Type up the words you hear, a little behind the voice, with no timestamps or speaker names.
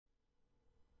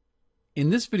In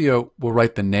this video, we'll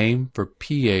write the name for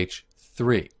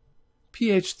PH3.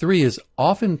 PH3 is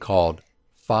often called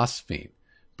phosphine,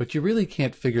 but you really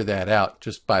can't figure that out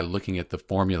just by looking at the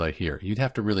formula here. You'd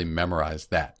have to really memorize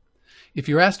that. If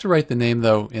you're asked to write the name,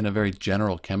 though, in a very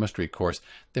general chemistry course,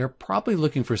 they're probably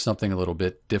looking for something a little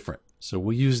bit different. So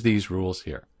we'll use these rules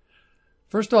here.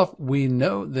 First off, we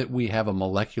know that we have a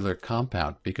molecular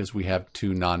compound because we have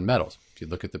two nonmetals. If you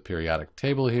look at the periodic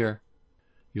table here,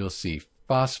 you'll see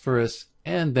phosphorus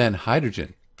and then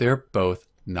hydrogen. They're both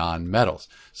nonmetals.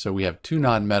 So we have two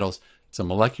nonmetals. It's a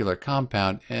molecular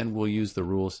compound, and we'll use the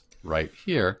rules right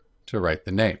here to write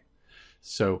the name.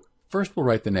 So first we'll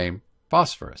write the name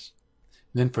phosphorus.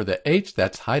 And then for the H,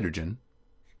 that's hydrogen.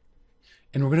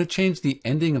 And we're going to change the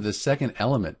ending of the second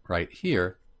element right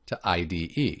here to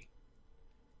IDE.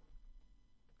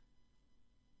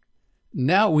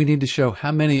 Now we need to show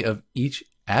how many of each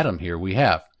atom here we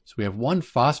have. So we have one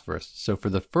phosphorus. So for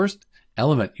the first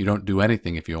element, you don't do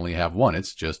anything if you only have one.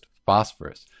 It's just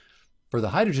phosphorus. For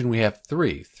the hydrogen, we have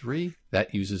three. Three,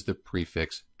 that uses the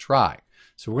prefix tri.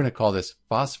 So we're going to call this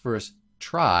phosphorus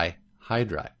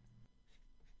trihydride.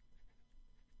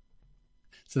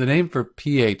 So the name for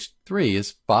PH3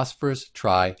 is phosphorus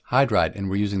trihydride, and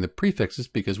we're using the prefixes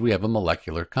because we have a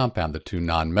molecular compound, the two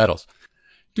nonmetals.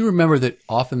 Do remember that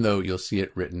often, though, you'll see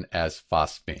it written as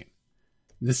phosphine.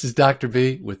 This is Dr.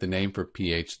 B with the name for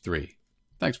PH3.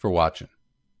 Thanks for watching.